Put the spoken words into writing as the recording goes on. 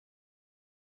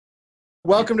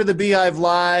Welcome to the Beehive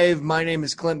Live. My name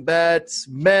is Clint Betts.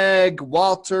 Meg,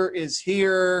 Walter is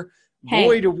here. Hey.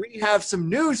 Boy, do we have some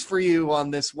news for you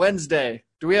on this Wednesday.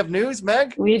 Do we have news,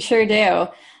 Meg? We sure do.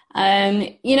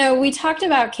 We talked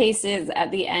about cases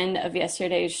at the end of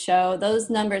yesterday's show. Those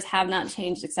numbers have not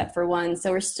changed except for one.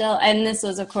 So we're still, and this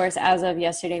was, of course, as of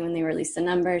yesterday when they released the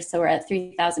numbers. So we're at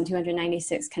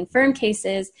 3,296 confirmed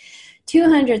cases,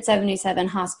 277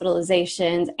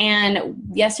 hospitalizations. And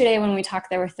yesterday when we talked,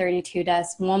 there were 32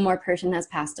 deaths. One more person has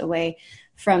passed away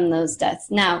from those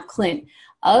deaths. Now, Clint,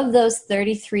 of those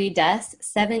 33 deaths,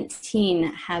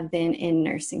 17 have been in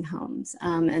nursing homes.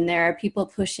 And there are people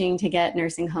pushing to get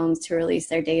nursing homes to release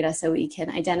their data so we can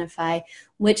identify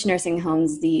which nursing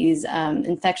homes these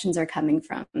infections are coming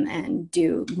from and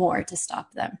do more to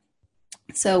stop them.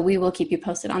 So we will keep you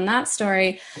posted on that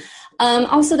story.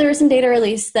 Also, there was some data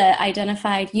released that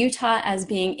identified Utah as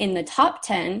being in the top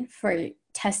 10 for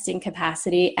testing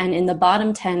capacity and in the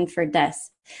bottom 10 for deaths.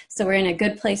 So we're in a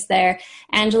good place there.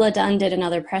 Angela Dunn did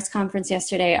another press conference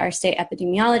yesterday, our state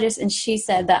epidemiologist, and she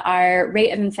said that our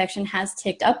rate of infection has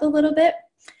ticked up a little bit.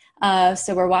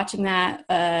 So we're watching that.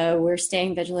 We're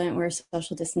staying vigilant. We're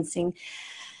social distancing.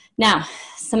 Now,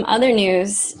 some other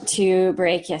news to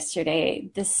break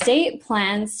yesterday. The state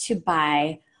plans to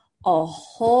buy a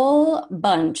whole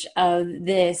bunch of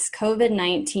this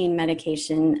COVID-19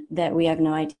 medication that we have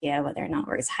no idea whether or not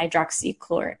works,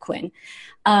 hydroxychloroquine.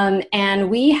 And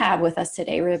we have with us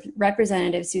today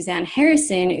Representative Suzanne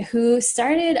Harrison, who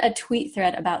started a tweet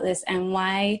thread about this and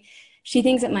why she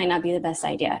thinks it might not be the best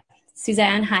idea.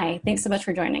 Suzanne, hi. Thanks so much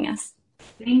for joining us.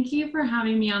 Thank you for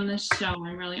having me on this show.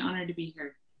 I'm really honored to be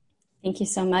here. Thank you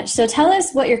so much. So tell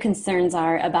us what your concerns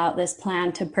are about this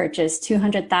plan to purchase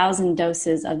 200,000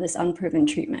 doses of this unproven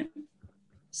treatment.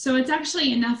 So it's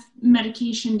actually enough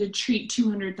medication to treat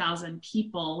 200,000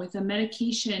 people with a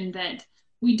medication that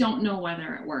we don't know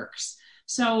whether it works.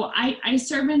 So I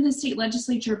serve in the state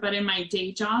legislature, but in my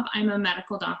day job, I'm a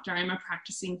medical doctor. I'm a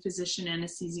practicing physician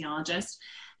anesthesiologist.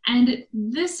 And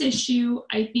this issue,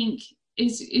 I think,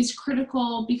 is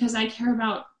critical because I care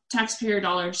about taxpayer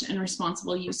dollars and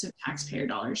responsible use of taxpayer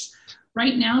dollars.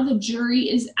 Right now, the jury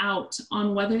is out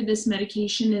on whether this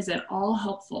medication is at all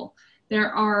helpful.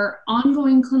 There are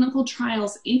ongoing clinical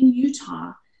trials in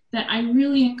Utah that I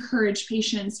really encourage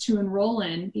patients to enroll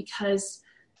in because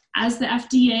as the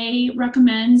FDA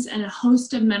recommends and a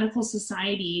host of medical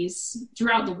societies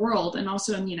throughout the world and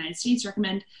also in the United States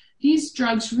recommend, these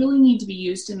drugs really need to be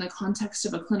used in the context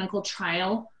of a clinical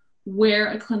trial where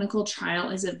a clinical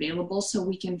trial is available so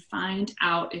we can find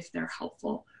out if they're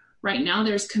helpful. Right now,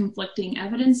 there's conflicting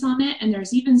evidence on it, and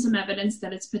there's even some evidence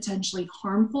that it's potentially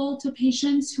harmful to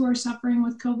patients who are suffering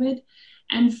with COVID.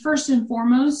 And first and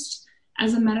foremost,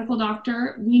 as a medical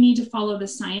doctor, we need to follow the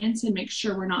science and make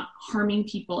sure we're not harming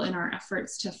people in our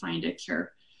efforts to find a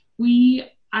cure.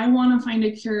 I want to find a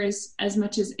cure as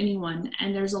much as anyone,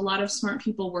 and there's a lot of smart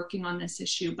people working on this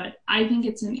issue, but I think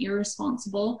it's an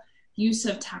irresponsible use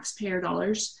of taxpayer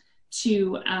dollars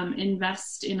to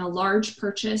invest in a large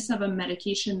purchase of a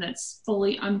medication that's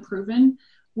fully unproven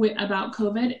about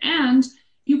COVID. And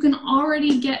you can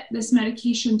already get this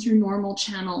medication through normal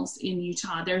channels in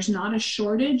Utah. There's not a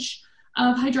shortage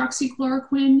of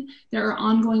hydroxychloroquine. There are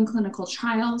ongoing clinical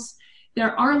trials.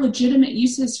 There are legitimate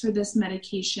uses for this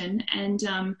medication,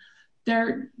 and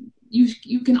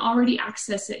you can already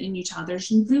access it in Utah.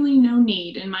 There's really no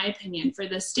need, in my opinion, for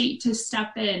the state to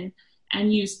step in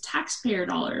and use taxpayer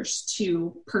dollars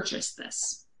to purchase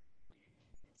this.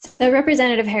 So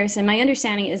Representative Harrison, my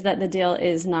understanding is that the deal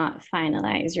is not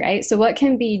finalized, right? So what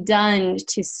can be done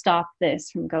to stop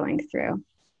this from going through?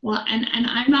 Well, and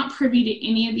I'm not privy to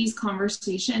any of these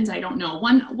conversations. I don't know.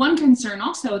 One concern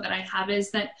also that I have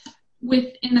is that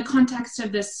in the context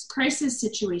of this crisis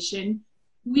situation,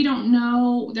 we don't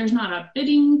know, there's not a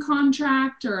bidding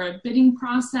contract or a bidding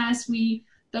process. The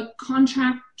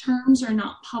contract terms are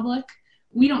not public.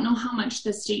 We don't know how much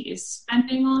the state is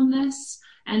spending on this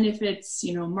and if it's,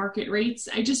 market rates.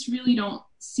 I just really don't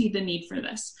see the need for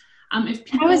this. If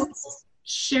people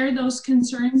share those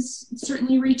concerns,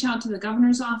 certainly reach out to the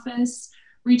governor's office,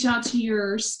 reach out to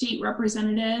your state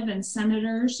representative and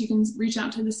senators. You can reach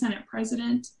out to the Senate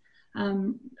President,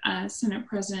 Senate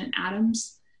President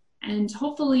Adams, and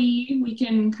hopefully we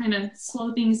can kind of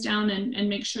slow things down and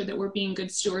make sure that we're being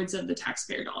good stewards of the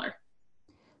taxpayer dollar.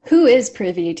 Who is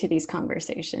privy to these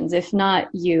conversations? If not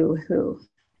you, who?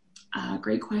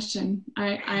 Great question.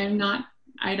 I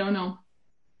don't know.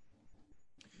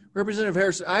 Representative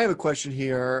Harrison, I have a question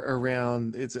here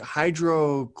around, it's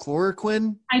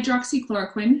hydrochloroquine?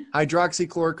 Hydroxychloroquine.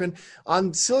 Hydroxychloroquine.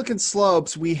 On Silicon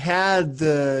Slopes, we had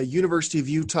the University of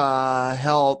Utah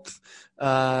Health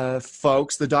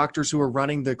folks, the doctors who are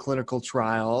running the clinical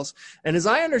trials. And as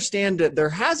I understand it, there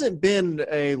hasn't been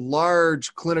a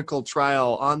large clinical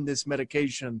trial on this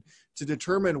medication to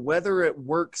determine whether it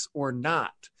works or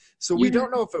not. So we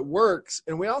don't know if it works,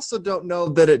 and we also don't know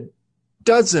that it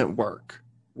doesn't work,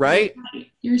 right?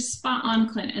 You're spot on,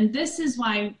 Clint. And this is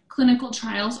why clinical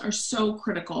trials are so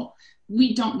critical.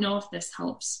 We don't know if this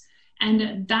helps.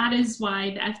 And that is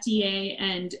why the FDA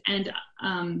and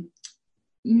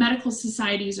medical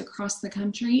societies across the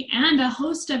country and a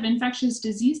host of infectious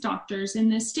disease doctors in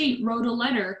this state wrote a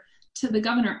letter to the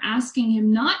governor asking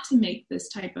him not to make this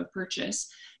type of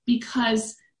purchase,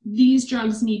 because these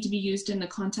drugs need to be used in the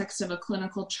context of a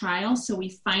clinical trial so we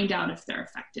find out if they're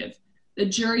effective. The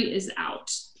jury is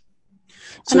out. So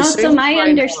and also my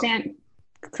understanding,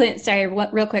 Clint, sorry,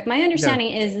 real quick. My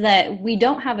understanding is that we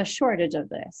don't have a shortage of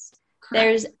this. Correct.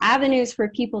 There's avenues for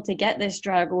people to get this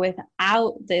drug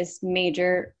without this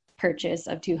major purchase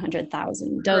of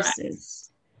 200,000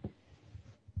 doses. Correct.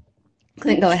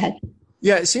 Clint, go ahead.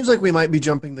 Yeah, it seems like we might be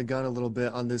jumping the gun a little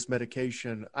bit on this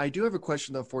medication. I do have a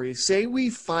question though for you. Say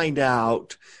we find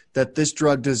out that this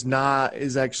drug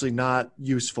is actually not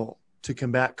useful to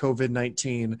combat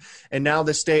COVID-19, and now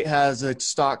the state has a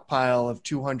stockpile of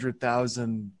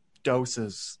 200,000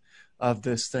 doses of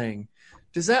this thing.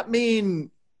 Does that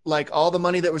mean like all the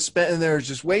money that was spent in there is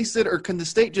just wasted, or can the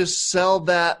state just sell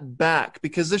that back?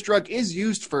 Because this drug is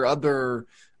used for other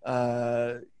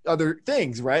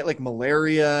things, right? Like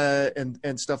malaria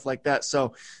and stuff like that.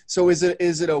 So is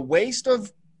it a waste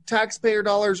of taxpayer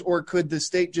dollars, or could the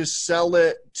state just sell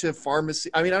it to pharmacy?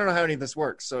 I mean, I don't know how any of this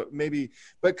works, so maybe,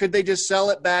 but could they just sell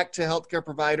it back to healthcare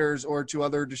providers or to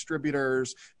other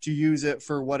distributors to use it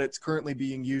for what it's currently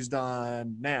being used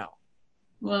on now?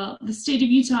 Well, the state of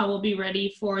Utah will be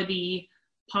ready for the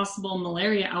possible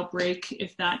malaria outbreak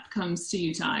if that comes to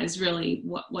Utah, is really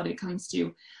what it comes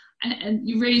to. And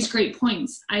you raise great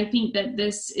points. I think that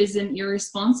this is an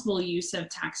irresponsible use of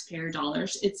taxpayer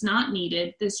dollars. It's not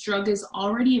needed. This drug is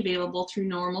already available through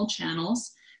normal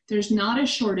channels. There's not a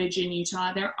shortage in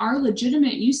Utah. There are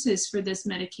legitimate uses for this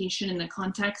medication in the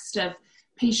context of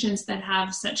patients that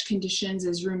have such conditions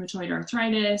as rheumatoid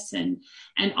arthritis and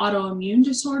autoimmune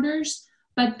disorders.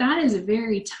 But that is a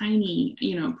very tiny,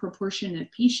 proportion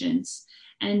of patients.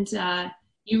 And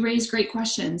you raise great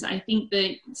questions. I think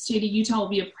the state of Utah will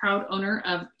be a proud owner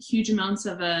of huge amounts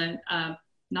of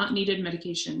not needed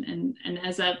medication. And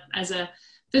as a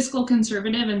fiscal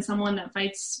conservative and someone that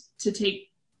fights to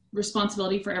take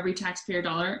responsibility for every taxpayer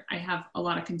dollar, I have a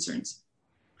lot of concerns.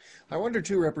 I wonder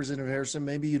too, Representative Harrison,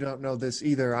 maybe you don't know this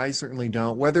either. I certainly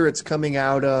don't. Whether it's coming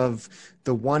out of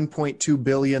the $1.2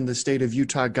 billion the state of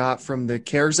Utah got from the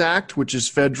CARES Act, which is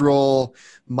federal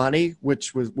money,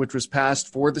 which was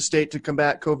passed for the state to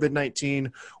combat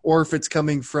COVID-19, or if it's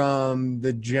coming from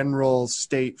the general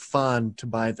state fund to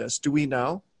buy this. Do we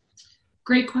know?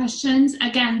 Great questions.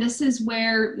 Again, this is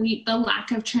where the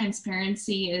lack of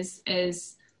transparency is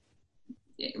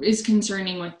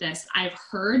concerning with this. I've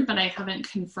heard, but I haven't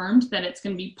confirmed that it's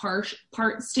going to be part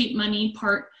state money,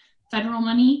 part federal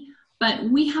money. But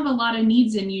we have a lot of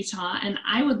needs in Utah, and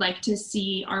I would like to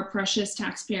see our precious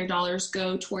taxpayer dollars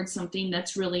go towards something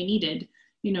that's really needed.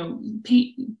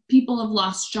 People have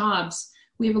lost jobs.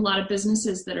 We have a lot of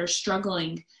businesses that are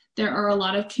struggling. There are a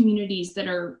lot of communities that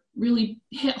are really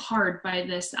hit hard by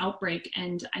this outbreak,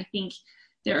 and I think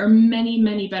there are many,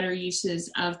 many better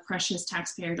uses of precious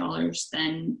taxpayer dollars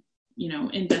than,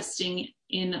 investing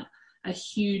in a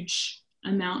huge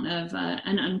amount of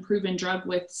an unproven drug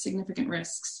with significant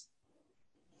risks.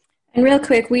 And real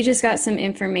quick, we just got some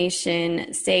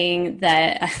information saying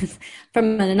that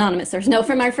from an anonymous source,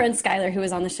 from our friend Skylar, who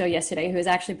was on the show yesterday, who is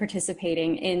actually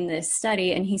participating in this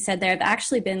study. And he said there have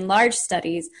actually been large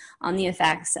studies on the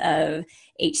effects of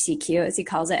HCQ, as he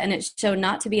calls it, and it showed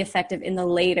not to be effective in the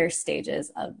later stages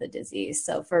of the disease.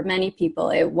 So for many people,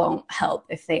 it won't help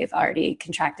if they've already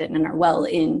contracted and are well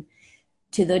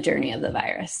into the journey of the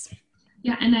virus.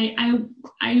 Yeah, and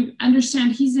I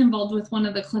understand he's involved with one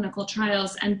of the clinical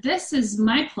trials, and this is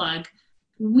my plug.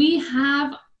 We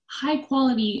have high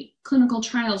quality clinical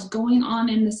trials going on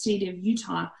in the state of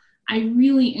Utah. I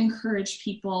really encourage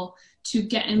people to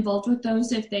get involved with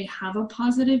those if they have a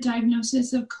positive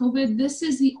diagnosis of COVID. This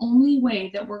is the only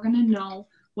way that we're going to know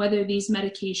whether these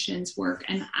medications work.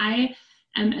 And I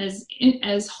am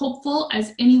as hopeful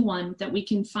as anyone that we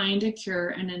can find a cure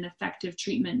and an effective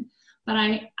treatment. But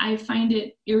I find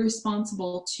it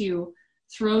irresponsible to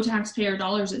throw taxpayer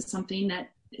dollars at something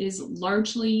that is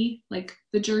largely, like,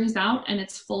 the jury's out and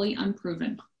it's fully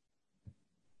unproven.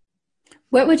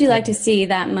 What would you like to see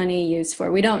that money used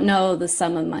for? We don't know the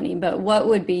sum of money, but what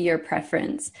would be your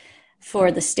preference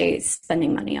for the state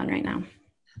spending money on right now?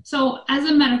 So as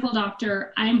a medical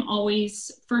doctor, I'm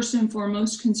always first and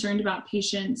foremost concerned about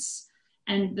patients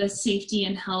and the safety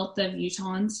and health of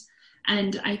Utahns.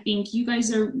 And I think you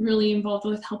guys are really involved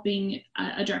with helping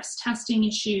address testing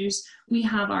issues. We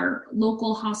have our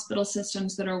local hospital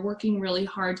systems that are working really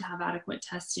hard to have adequate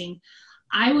testing.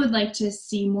 I would like to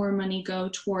see more money go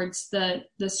towards the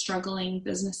struggling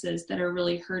businesses that are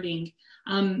really hurting.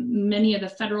 Many of the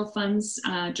federal funds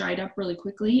dried up really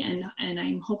quickly, and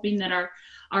I'm hoping that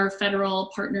our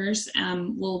federal partners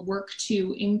will work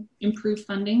to improve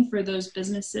funding for those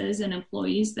businesses and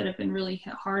employees that have been really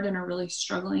hit hard and are really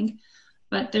struggling.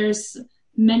 But there's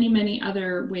many, many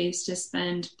other ways to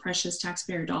spend precious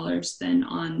taxpayer dollars than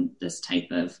on this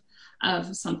type of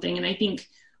something. And I think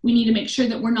we need to make sure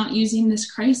that we're not using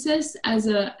this crisis as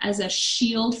a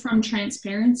shield from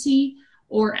transparency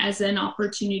or as an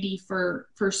opportunity for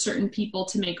certain people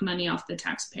to make money off the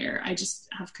taxpayer. I just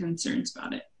have concerns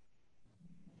about it.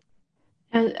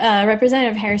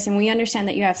 Representative Harrison, we understand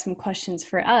that you have some questions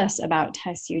for us about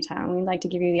Test Utah, and we'd like to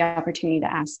give you the opportunity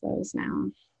to ask those now.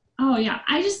 Oh yeah,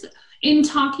 in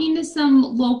talking to some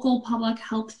local public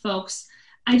health folks,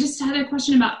 I just had a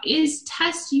question about, is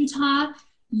Test Utah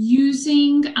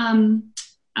using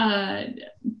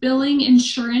billing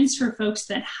insurance for folks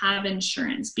that have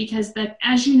insurance? Because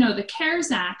as you know, the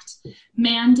CARES Act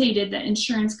mandated that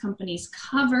insurance companies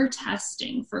cover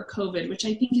testing for COVID, which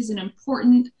I think is an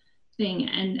important thing,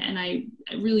 and I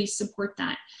really support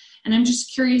that. And I'm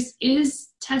just curious, is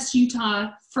Test Utah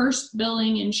first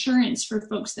billing insurance for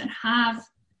folks that have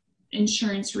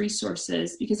insurance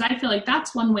resources? Because I feel like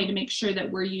that's one way to make sure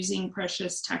that we're using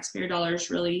precious taxpayer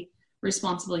dollars really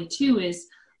responsibly too, is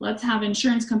let's have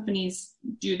insurance companies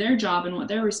do their job and what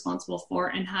they're responsible for,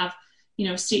 and have,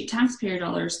 state taxpayer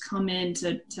dollars come in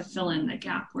to fill in the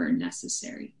gap where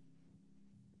necessary.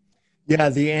 Yeah,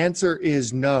 the answer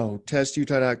is no.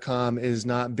 TestUtah.com is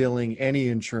not billing any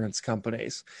insurance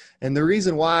companies. And the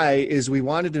reason why is we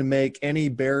wanted to make any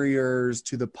barriers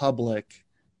to the public,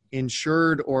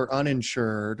 insured or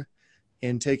uninsured,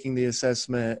 in taking the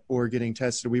assessment or getting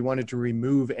tested. We wanted to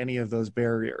remove any of those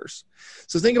barriers.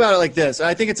 So think about it like this.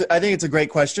 I think it's a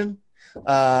great question.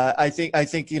 I think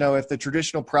if the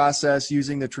traditional process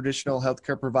using the traditional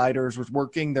healthcare providers was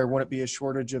working, there wouldn't be a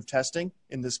shortage of testing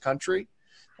in this country,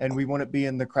 and we wouldn't be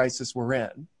in the crisis we're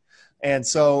in. And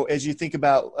so as you think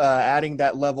about adding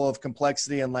that level of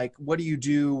complexity, and like, what do you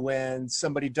do when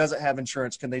somebody doesn't have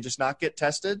insurance? Can they just not get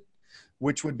tested?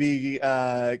 Which would be,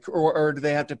 or do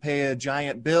they have to pay a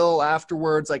giant bill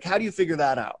afterwards? Like, how do you figure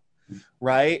that out,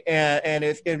 right? And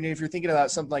if you're thinking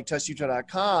about something like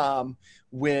TestUtah.com,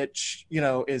 which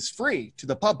is free to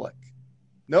the public,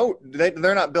 no,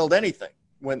 they're not billed anything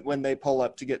when they pull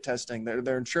up to get testing.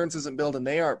 Their insurance isn't billed, and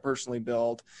they aren't personally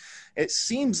billed. It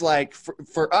seems like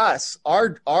for us,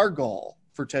 our goal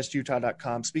for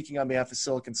TestUtah.com, speaking on behalf of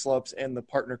Silicon Slopes and the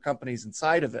partner companies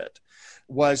inside of it,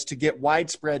 was to get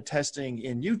widespread testing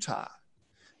in Utah.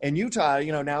 And Utah,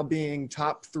 now being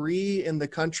top 3 in the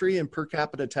country in per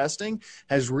capita testing,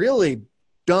 has really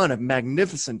done a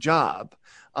magnificent job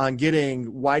on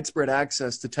getting widespread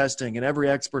access to testing. And every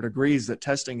expert agrees that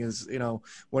testing is,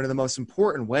 one of the most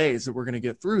important ways that we're going to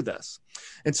get through this.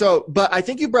 And so, but I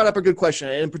think you brought up a good question,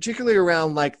 and particularly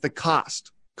around like the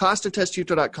cost of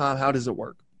TestUtah.com. How does it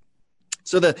work?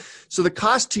 So the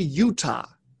cost to Utah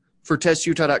for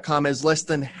TestUtah.com is less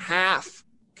than half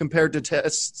compared to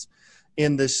tests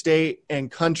in the state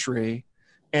and country,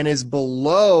 and is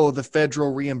below the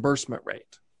federal reimbursement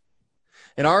rate.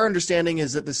 And our understanding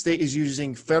is that the state is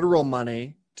using federal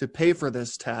money to pay for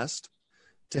this test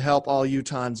to help all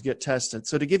Utahns get tested.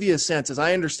 So to give you a sense, as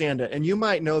I understand it, and you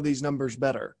might know these numbers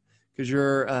better because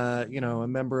you're a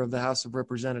member of the House of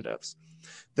Representatives,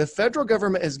 the federal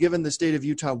government has given the state of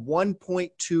Utah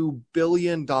 $1.2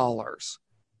 billion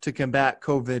to combat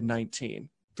COVID-19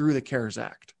 through the CARES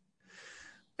Act.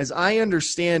 As I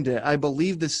understand it, I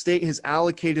believe the state has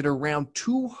allocated around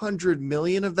 $200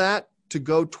 million of that to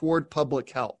go toward public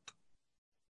health.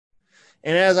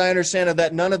 And as I understand it,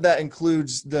 that none of that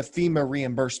includes the FEMA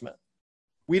reimbursement.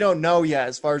 We don't know yet,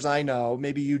 as far as I know,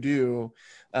 maybe you do,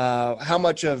 how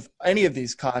much of any of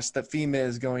these costs that FEMA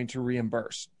is going to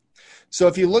reimburse. So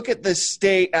if you look at the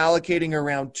state allocating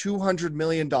around $200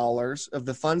 million of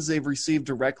the funds they've received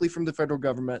directly from the federal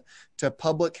government to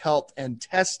public health and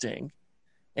testing,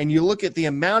 and you look at the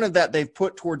amount of that they've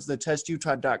put towards the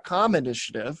TestUtah.com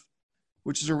initiative,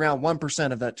 which is around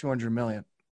 1% of that 200 million.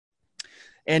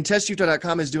 And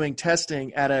testutah.com is doing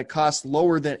testing at a cost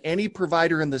lower than any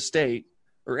provider in the state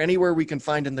or anywhere we can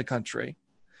find in the country.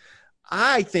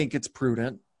 I think it's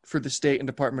prudent for the state and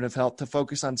Department of Health to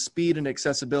focus on speed and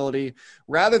accessibility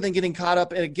rather than getting caught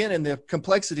up, and again, in the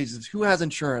complexities of who has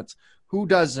insurance, who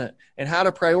doesn't, and how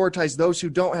to prioritize those who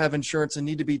don't have insurance and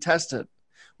need to be tested.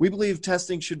 We believe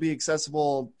testing should be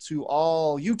accessible to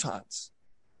all Utahns,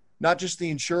 not just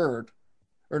the insured,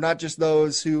 or not just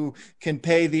those who can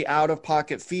pay the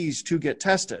out-of-pocket fees to get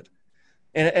tested.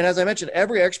 And as I mentioned,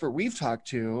 every expert we've talked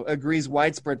to agrees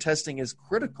widespread testing is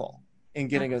critical in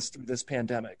getting us through this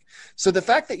pandemic. So the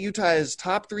fact that Utah is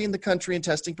top 3 in the country in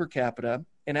testing per capita,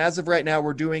 and as of right now,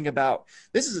 we're doing about,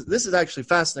 this is actually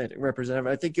fascinating,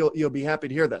 Representative. I think you'll be happy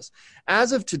to hear this.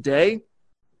 As of today,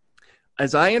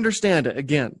 as I understand it,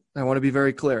 again, I want to be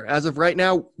very clear. As of right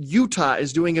now, Utah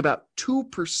is doing about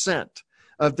 2%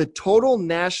 of the total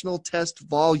national test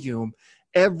volume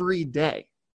every day,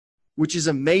 which is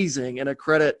amazing and a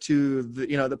credit to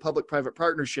the public-private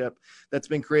partnership that's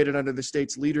been created under the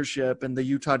state's leadership and the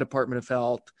Utah Department of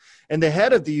Health. And the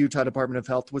head of the Utah Department of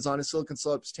Health was on a Silicon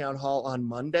Slopes town hall on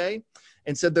Monday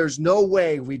and said there's no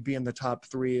way we'd be in the top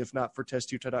 3 if not for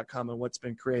testutah.com and what's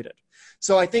been created.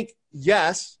 So I think,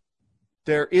 yes,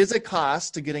 there is a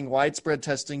cost to getting widespread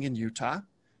testing in Utah,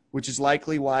 which is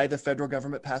likely why the federal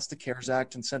government passed the CARES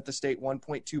Act and sent the state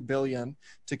 $1.2 billion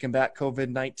to combat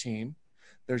COVID-19.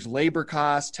 There's labor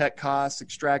costs, tech costs,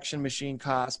 extraction machine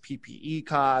costs, PPE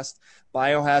costs,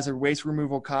 biohazard waste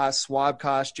removal costs, swab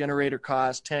costs, generator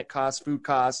costs, tent costs, food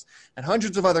costs, and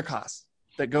hundreds of other costs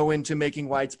that go into making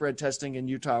widespread testing in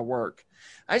Utah work.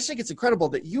 I just think it's incredible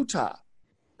that Utah,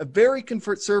 a very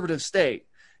conservative state,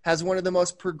 has one of the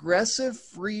most progressive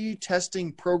free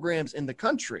testing programs in the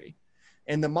country.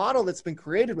 And the model that's been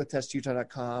created with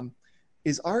testutah.com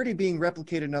is already being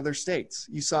replicated in other states.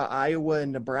 You saw Iowa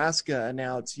and Nebraska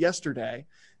announce yesterday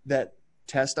that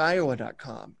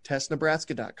testiowa.com,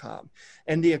 testnebraska.com.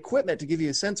 And the equipment, to give you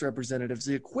a sense, representatives,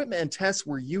 the equipment and tests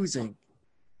we're using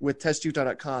with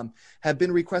testutah.com have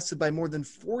been requested by more than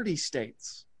 40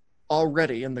 states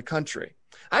already in the country.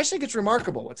 I just think it's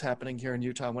remarkable what's happening here in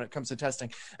Utah when it comes to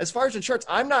testing. As far as insurance,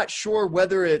 I'm not sure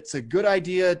whether it's a good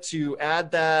idea to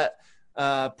add that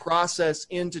process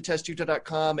into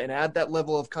testutah.com and add that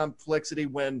level of complexity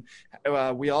when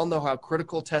we all know how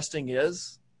critical testing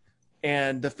is,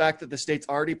 and the fact that the state's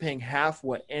already paying half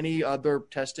what any other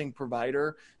testing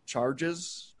provider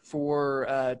charges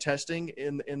for testing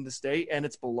in the state, and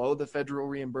it's below the federal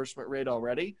reimbursement rate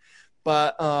already.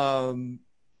 But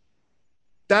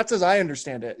that's as I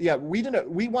understand it. Yeah, we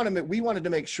wanted to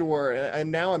make sure,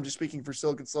 and now I'm just speaking for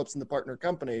Silicon Slopes and the partner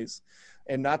companies,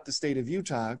 and not the state of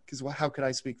Utah, because how could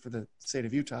I speak for the state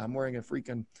of Utah? I'm wearing a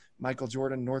freaking Michael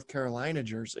Jordan, North Carolina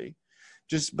jersey.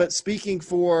 But speaking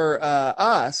for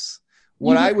us,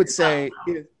 what I would say,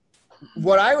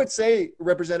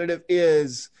 Representative,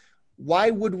 is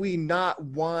why would we not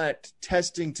want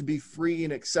testing to be free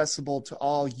and accessible to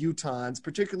all Utahns,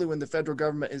 particularly when the federal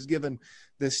government has given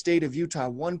the state of Utah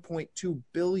 $1.2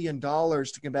 billion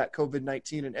to combat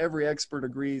COVID-19, and every expert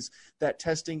agrees that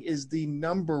testing is the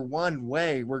number one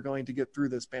way we're going to get through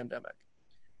this pandemic.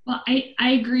 Well, I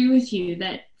agree with you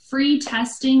that free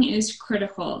testing is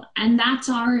critical, and that's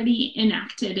already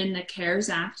enacted in the CARES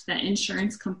Act that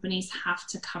insurance companies have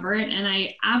to cover it. And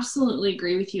I absolutely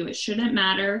agree with you. It shouldn't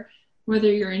matter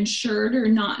whether you're insured or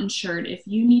not insured. If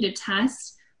you need a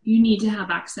test, you need to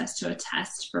have access to a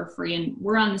test for free. And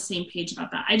we're on the same page about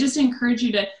that. I just encourage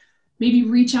you to maybe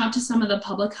reach out to some of the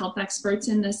public health experts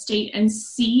in the state and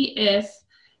see if,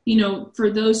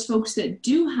 for those folks that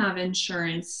do have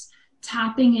insurance,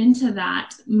 tapping into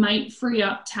that might free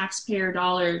up taxpayer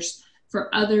dollars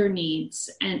for other needs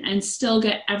and still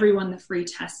get everyone the free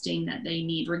testing that they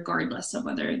need, regardless of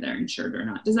whether they're insured or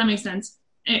not. Does that make sense?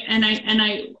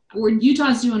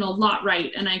 Utah's doing a lot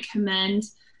right, and I commend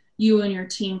you and your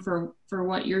team for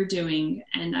what you're doing.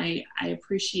 And I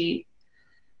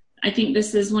think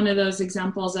this is one of those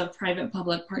examples of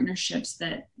private-public partnerships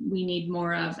that we need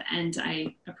more of, and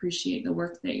I appreciate the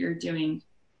work that you're doing.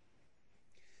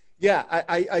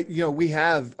 Yeah, we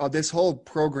have this whole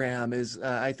program is,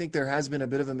 I think there has been a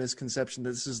bit of a misconception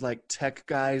that this is like tech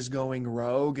guys going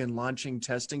rogue and launching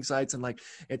testing sites, and like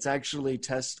it's actually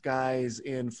test guys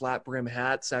in flat brim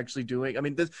hats actually doing. I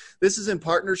mean, this is in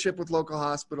partnership with local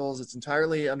hospitals. It's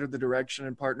entirely under the direction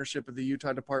and partnership of the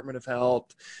Utah Department of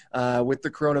Health, with the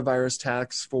coronavirus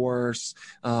task force.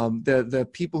 The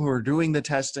people who are doing the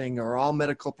testing are all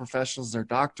medical professionals. They're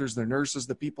doctors, they're nurses,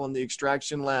 the people in the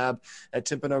extraction lab at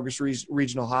Timpanogos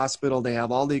Regional Hospital. They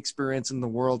have all the experience in the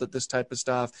world at this type of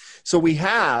stuff. So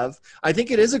I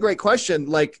think it is a great question.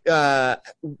 Like,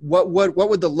 what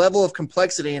would the level of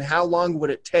complexity and how long would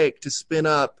it take to spin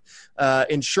up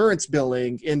insurance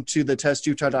billing into the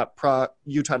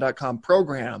testutah.com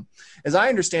program? As I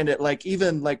understand it, like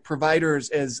even like providers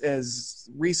as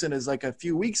recent as like a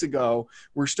few weeks ago,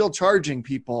 were still charging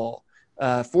people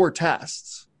for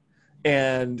tests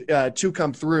and to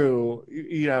come through,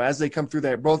 as they come through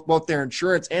that, both their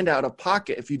insurance and out of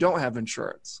pocket if you don't have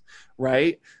insurance,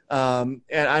 right? And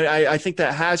I think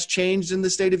that has changed in the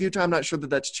state of Utah. I'm not sure that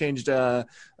that's changed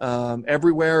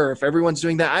everywhere or if everyone's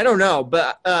doing that. I don't know.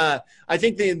 But I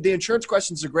think the insurance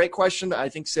question is a great question. I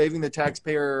think saving the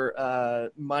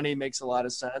taxpayer money makes a lot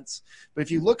of sense. But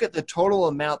if you look at the total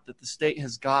amount that the state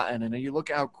has gotten, and you look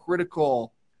at how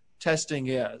critical testing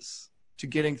is to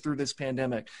getting through this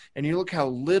pandemic, and you look how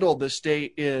little the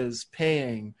state is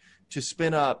paying to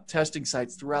spin up testing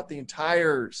sites throughout the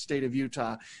entire state of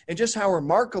Utah, and just how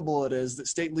remarkable it is that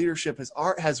state leadership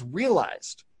has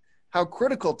realized how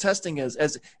critical testing is,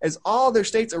 as all their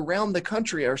states around the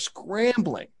country are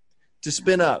scrambling to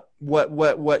spin up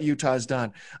what Utah has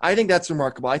done. I think that's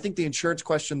remarkable. I think the insurance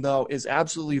question, though, is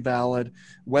absolutely valid.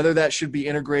 Whether that should be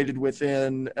integrated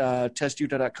within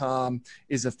testutah.com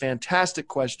is a fantastic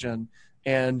question.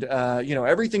 And,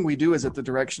 everything we do is at the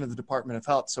direction of the Department of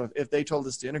Health. So if they told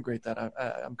us to integrate that,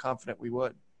 I'm confident we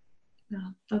would. Yeah,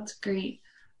 that's great.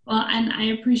 Well, and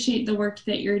I appreciate the work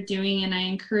that you're doing, and I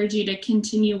encourage you to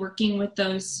continue working with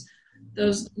those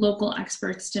local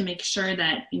experts to make sure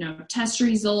that, test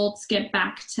results get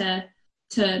back to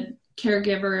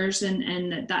caregivers,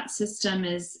 and that system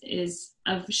is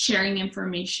of sharing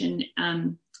information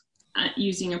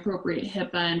using appropriate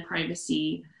HIPAA and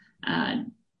privacy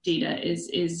data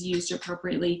is used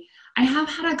appropriately. I have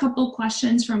had a couple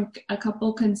questions from a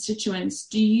couple constituents.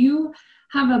 Do you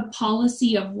have a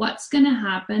policy of what's going to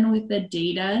happen with the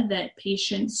data that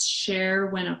patients share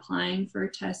when applying for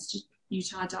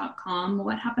testutah.com?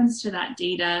 What happens to that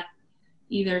data,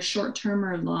 either short-term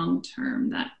or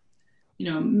long-term, that,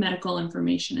 medical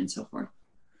information and so forth?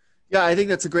 Yeah, I think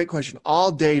that's a great question.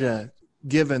 All data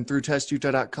given through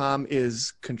testutah.com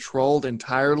is controlled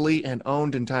entirely and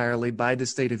owned entirely by the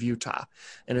state of Utah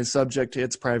and is subject to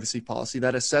its privacy policy.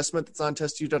 That assessment that's on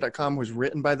testutah.com was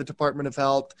written by the Department of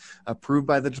Health, approved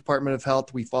by the Department of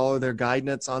Health. We follow their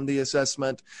guidance on the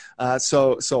assessment.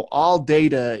 So all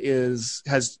data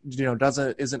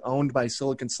isn't owned by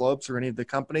Silicon Slopes or any of the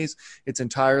companies. It's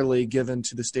entirely given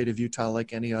to the state of Utah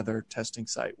like any other testing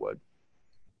site would.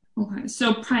 Okay,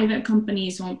 so private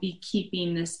companies won't be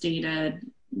keeping this data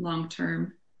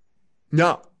long-term?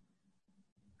 No.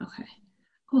 Okay,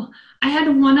 cool. I had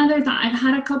one other thought. I've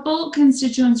had a couple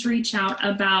constituents reach out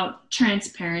about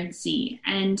transparency,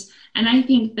 and I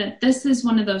think that this is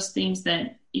one of those things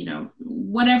that,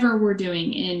 whatever we're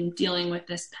doing in dealing with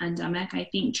this pandemic, I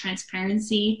think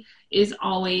transparency is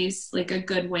always like a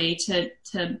good way to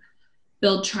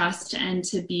build trust and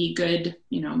to be good,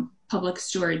 public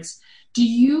stewards.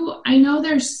 I know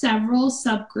there's several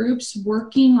subgroups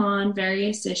working on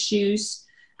various issues,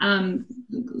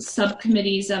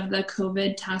 subcommittees of the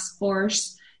COVID task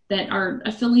force that are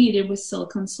affiliated with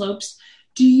Silicon Slopes.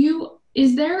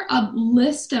 Is there a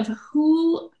list of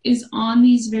who is on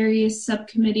these various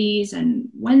subcommittees and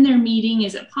when they're meeting?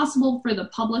 Is it possible for the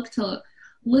public to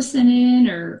listen in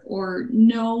or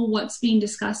know what's being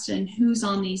discussed and who's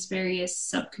on these various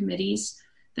subcommittees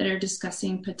that are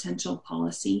discussing potential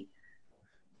policy?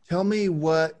 Tell me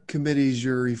what committees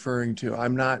you're referring to.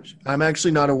 I'm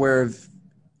actually not aware of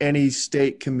any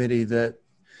state committee that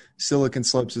Silicon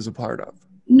Slopes is a part of.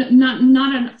 No,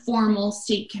 not a formal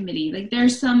state committee. Like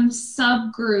there's some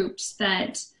subgroups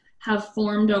that have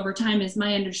formed over time, is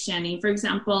my understanding. For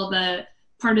example, the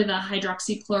part of the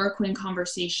hydroxychloroquine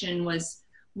conversation was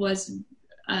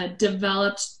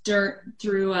developed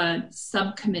through a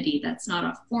subcommittee that's not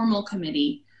a formal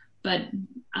committee, but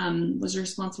was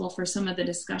responsible for some of the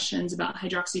discussions about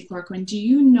hydroxychloroquine. Do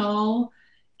you know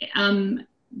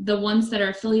the ones that are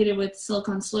affiliated with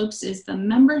Silicon Slopes, is the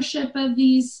membership of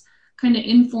these kind of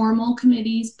informal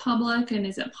committees public, and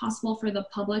is it possible for the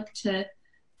public to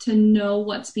know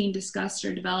what's being discussed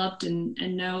or developed and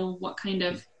know what kind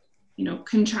of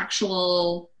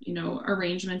contractual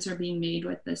arrangements are being made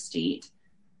with the state?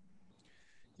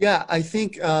 Yeah, I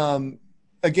think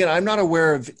again, I'm not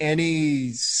aware of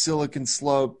any Silicon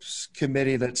Slopes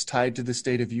committee that's tied to the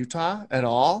state of Utah at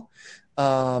all.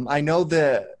 I know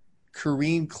that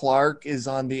Corrine Clark is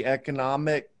on the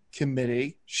economic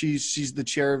committee. She's the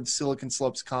chair of Silicon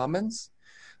Slopes Commons.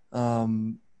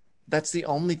 That's the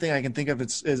only thing I can think of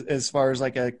as far as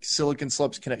like a Silicon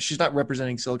Slopes connect. She's not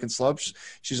representing Silicon Slopes.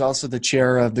 She's also the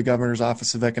chair of the Governor's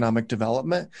Office of Economic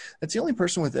Development. That's the only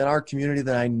person within our community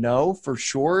that I know for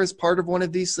sure is part of one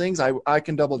of these things. I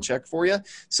can double check for you.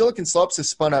 Silicon Slopes has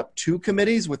spun up 2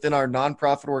 committees within our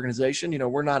nonprofit organization.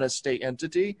 We're not a state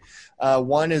entity.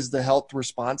 One is the Health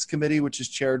Response Committee, which is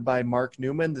chaired by Mark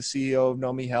Newman, the CEO of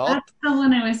Nomi Health. That's the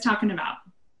one I was talking about.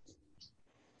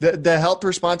 The Health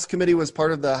Response Committee was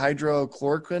part of the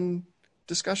hydrochloroquine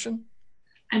discussion?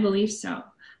 I believe so.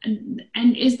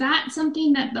 And is that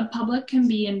something that the public can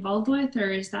be involved with, or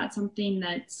is that something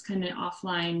that's kind of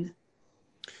offline?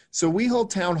 So we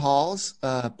hold town halls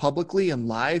publicly and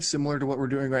live, similar to what we're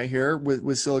doing right here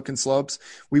with Silicon Slopes.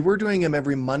 We were doing them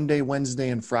every Monday, Wednesday,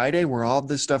 and Friday, where all of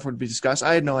this stuff would be discussed.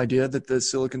 I had no idea that the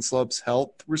Silicon Slopes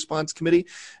Health Response Committee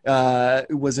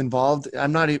was involved.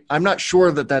 I'm not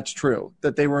sure that that's true,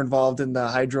 that they were involved in the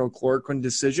hydrochloroquine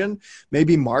decision.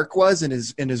 Maybe Mark was in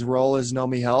his role as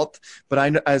Nomi Health,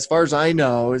 but as far as I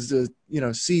know, as the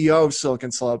CEO of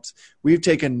Silicon Slopes, we've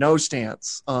taken no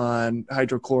stance on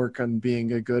hydrochloroquine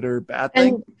being a good or bad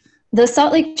thing. And the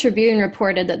Salt Lake Tribune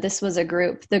reported that this was the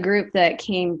group that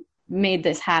made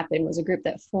this happen was a group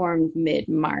that formed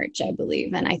mid-March, I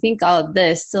believe. And I think all of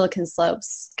this Silicon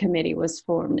Slopes committee was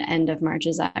formed end of March.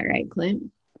 Is that right,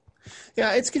 Clint?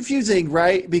 Yeah, it's confusing,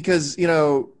 right? Because, if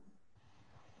a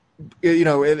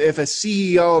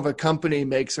CEO of a company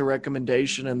makes a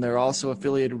recommendation and they're also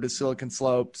affiliated with Silicon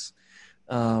Slopes,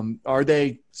 are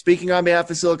they speaking on behalf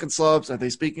of Silicon Slopes? Are they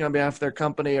speaking on behalf of their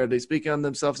company? Are they speaking on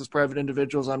themselves as private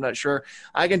individuals? I'm not sure.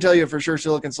 I can tell you for sure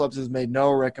Silicon Slopes has made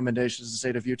no recommendations to the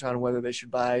state of Utah on whether they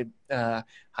should buy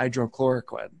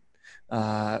hydrochloroquine.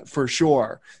 For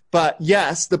sure. But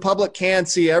yes, the public can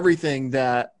see everything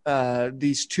that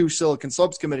these 2 Silicon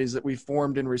Slopes committees that we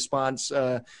formed in response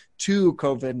to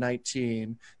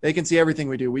COVID-19, they can see everything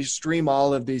we do. We stream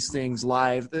all of these things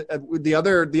live. The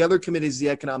other committee is the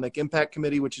Economic Impact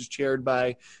Committee, which is chaired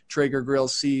by Traeger Grill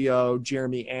CEO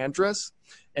Jeremy Andrus.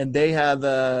 And they have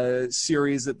a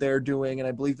series that they're doing, and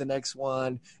I believe the next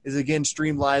one is again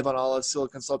streamed live on all of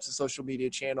Silicon Slopes' social media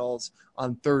channels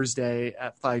on Thursday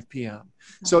at 5 p.m.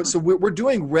 So we're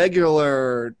doing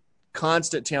regular,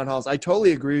 constant town halls. I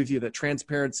totally agree with you that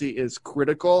transparency is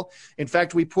critical. In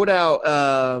fact, we put out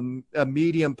a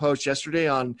Medium post yesterday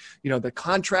on the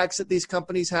contracts that these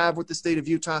companies have with the state of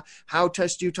Utah,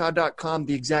 howtestutah.com,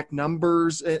 the exact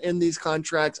numbers in these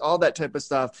contracts, all that type of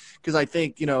stuff. Because I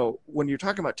think when you're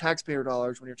talking about taxpayer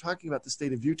dollars, when you're talking about the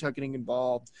state of Utah getting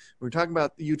involved, when you're talking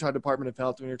about the Utah Department of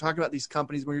Health, when you're talking about these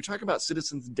companies, when you're talking about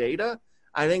citizens' data,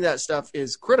 I think that stuff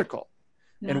is critical.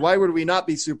 Yeah. And why would we not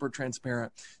be super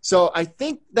transparent? So I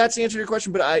think that's the answer to your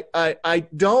question, but I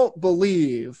don't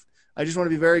believe, I just want to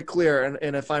be very clear,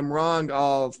 and if I'm wrong,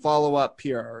 I'll follow up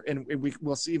here, and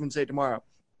we'll even say tomorrow.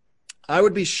 I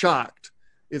would be shocked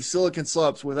if Silicon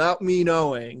Slopes, without me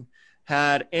knowing,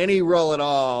 had any role at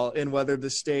all in whether the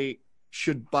state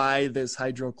should buy this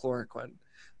hydrochloroquine.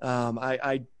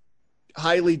 I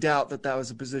highly doubt that was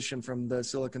a position from the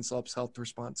Silicon Slopes Health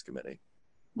Response Committee.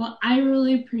 Well, I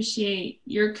really appreciate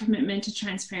your commitment to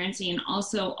transparency and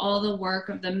also all the work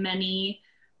of the many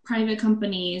private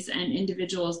companies and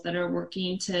individuals that are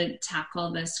working to tackle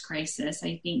this crisis.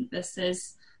 I think this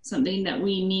is something that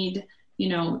we need.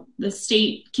 The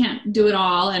state can't do it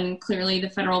all, and clearly the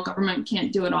federal government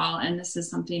can't do it all. And this is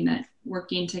something that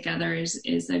working together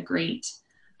is a great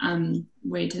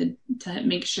way to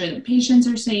make sure that patients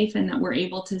are safe and that we're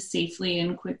able to safely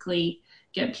and quickly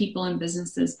get people and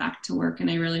businesses back to work.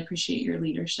 And I really appreciate your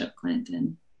leadership,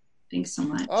 Clinton. Thanks so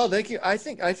much. Oh, thank you. I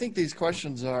think these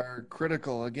questions are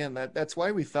critical. Again, that's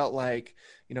why we felt like,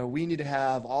 we need to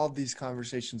have all of these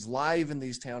conversations live in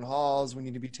these town halls. We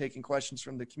need to be taking questions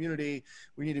from the community.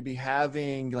 We need to be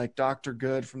having like Dr.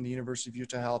 Good from the University of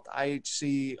Utah Health,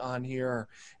 IHC on here.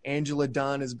 Angela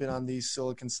Dunn has been on these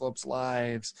Silicon Slopes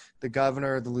lives, the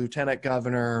governor, the lieutenant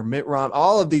governor, Mitt Romney,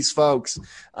 all of these folks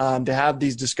to have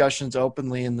these discussions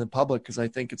openly in the public, because I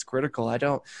think it's critical. I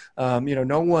don't,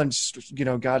 no one's,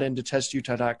 got into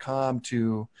testutah.com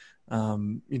to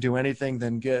do anything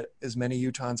than get as many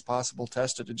Utahns possible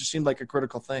tested. It just seemed like a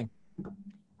critical thing.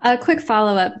 A quick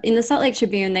follow-up. In the Salt Lake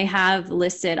Tribune, they have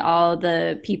listed all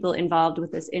the people involved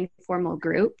with this informal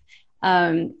group.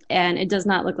 And it does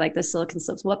not look like the Silicon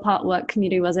Slopes. What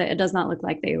community was it? It does not look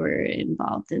like they were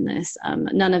involved in this.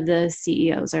 None of the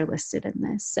CEOs are listed in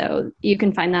this. So you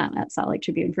can find that at Salt Lake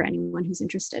Tribune for anyone who's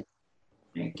interested.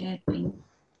 Very good.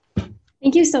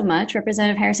 Thank you so much,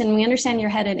 Representative Harrison. We understand you're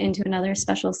headed into another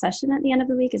special session at the end of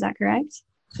the week. Is that correct?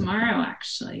 Tomorrow,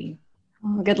 actually.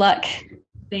 Oh, good luck.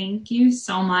 Thank you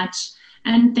so much.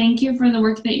 And thank you for the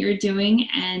work that you're doing.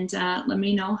 And let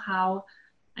me know how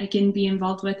I can be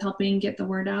involved with helping get the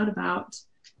word out about,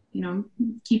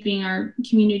 keeping our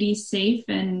communities safe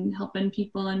and helping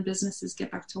people and businesses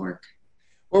get back to work.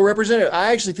 Well, Representative,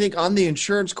 I actually think on the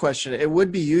insurance question, it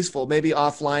would be useful, maybe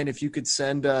offline, if you could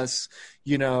send us,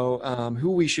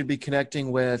 who we should be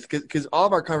connecting with, because all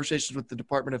of our conversations with the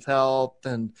Department of Health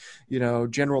and,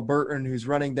 General Burton, who's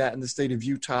running that in the state of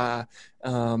Utah,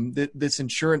 this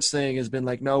insurance thing has been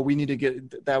like, no, we need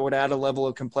to that would add a level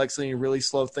of complexity and really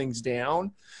slow things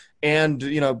down. And,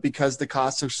 because the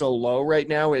costs are so low right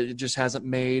now, it just hasn't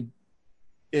made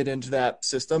it into that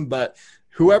system. But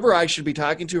whoever I should be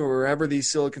talking to, or wherever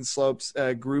these Silicon Slopes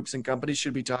groups and companies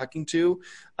should be talking to,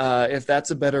 if that's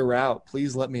a better route,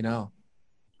 please let me know.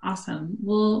 Awesome.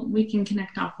 Well, we can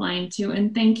connect offline too.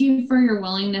 And thank you for your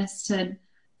willingness to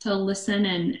listen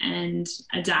and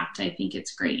adapt. I think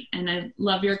it's great. And I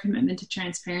love your commitment to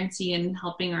transparency and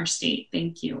helping our state.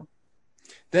 Thank you.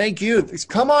 Thank you.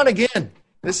 Come on again.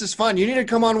 This is fun. You need to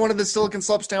come on one of the Silicon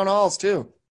Slopes town halls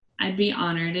too. I'd be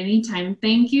honored anytime.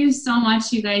 Thank you so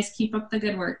much. You guys keep up the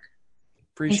good work.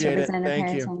 Appreciate it.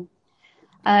 Thank you.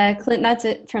 Clint, that's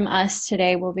it from us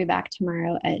today. We'll be back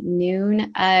tomorrow at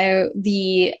noon.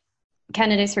 The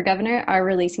candidates for governor are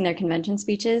releasing their convention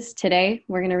speeches today.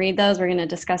 We're going to read those. We're going to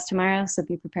discuss tomorrow, so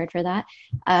be prepared for that.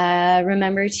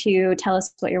 Remember to tell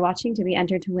us what you're watching to be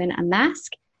entered to win a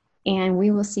mask, and we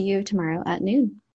will see you tomorrow at noon.